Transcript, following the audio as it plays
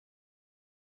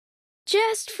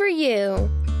Just for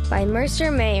You by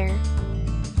Mercer.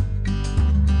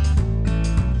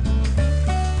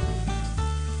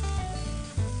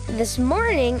 This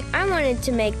morning, I wanted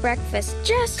to make breakfast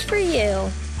just for you.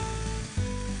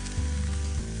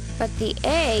 But the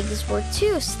eggs were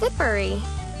too slippery.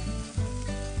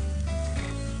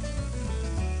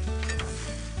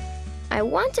 I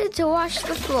wanted to wash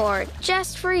the floor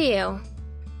just for you.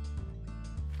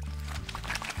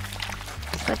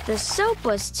 But the soap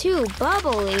was too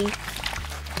bubbly.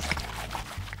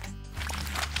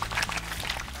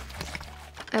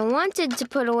 I wanted to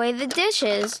put away the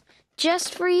dishes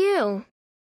just for you.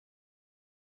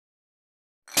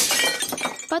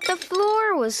 But the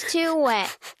floor was too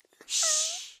wet.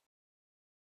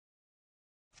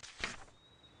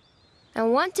 I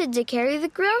wanted to carry the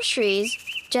groceries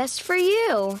just for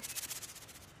you.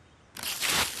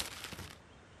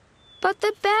 But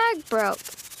the bag broke.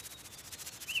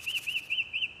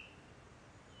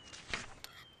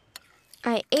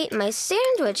 I ate my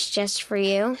sandwich just for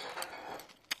you.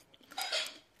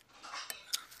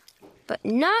 But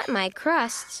not my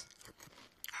crusts.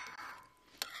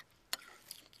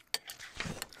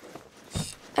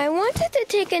 I wanted to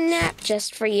take a nap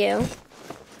just for you.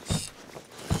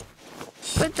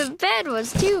 But the bed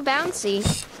was too bouncy.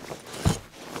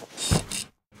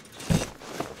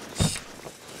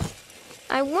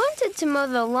 I wanted to mow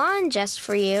the lawn just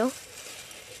for you.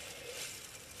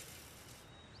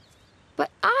 But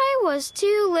I was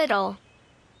too little.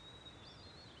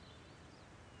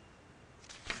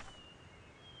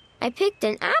 I picked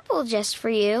an apple just for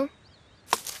you.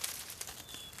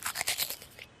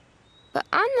 But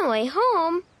on the way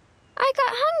home, I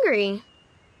got hungry.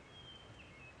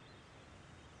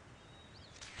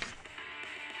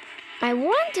 I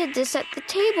wanted to set the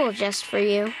table just for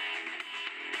you.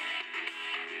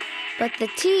 But the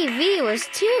TV was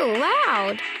too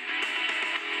loud.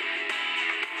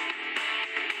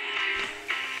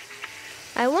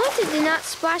 I wanted to not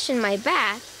splash in my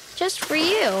bath just for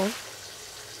you.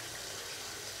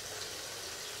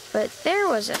 But there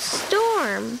was a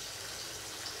storm.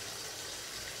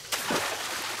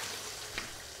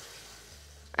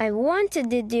 I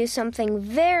wanted to do something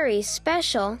very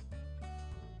special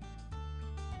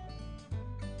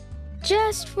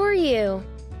just for you.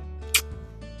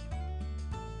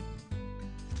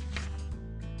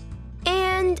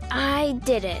 And I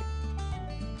did it.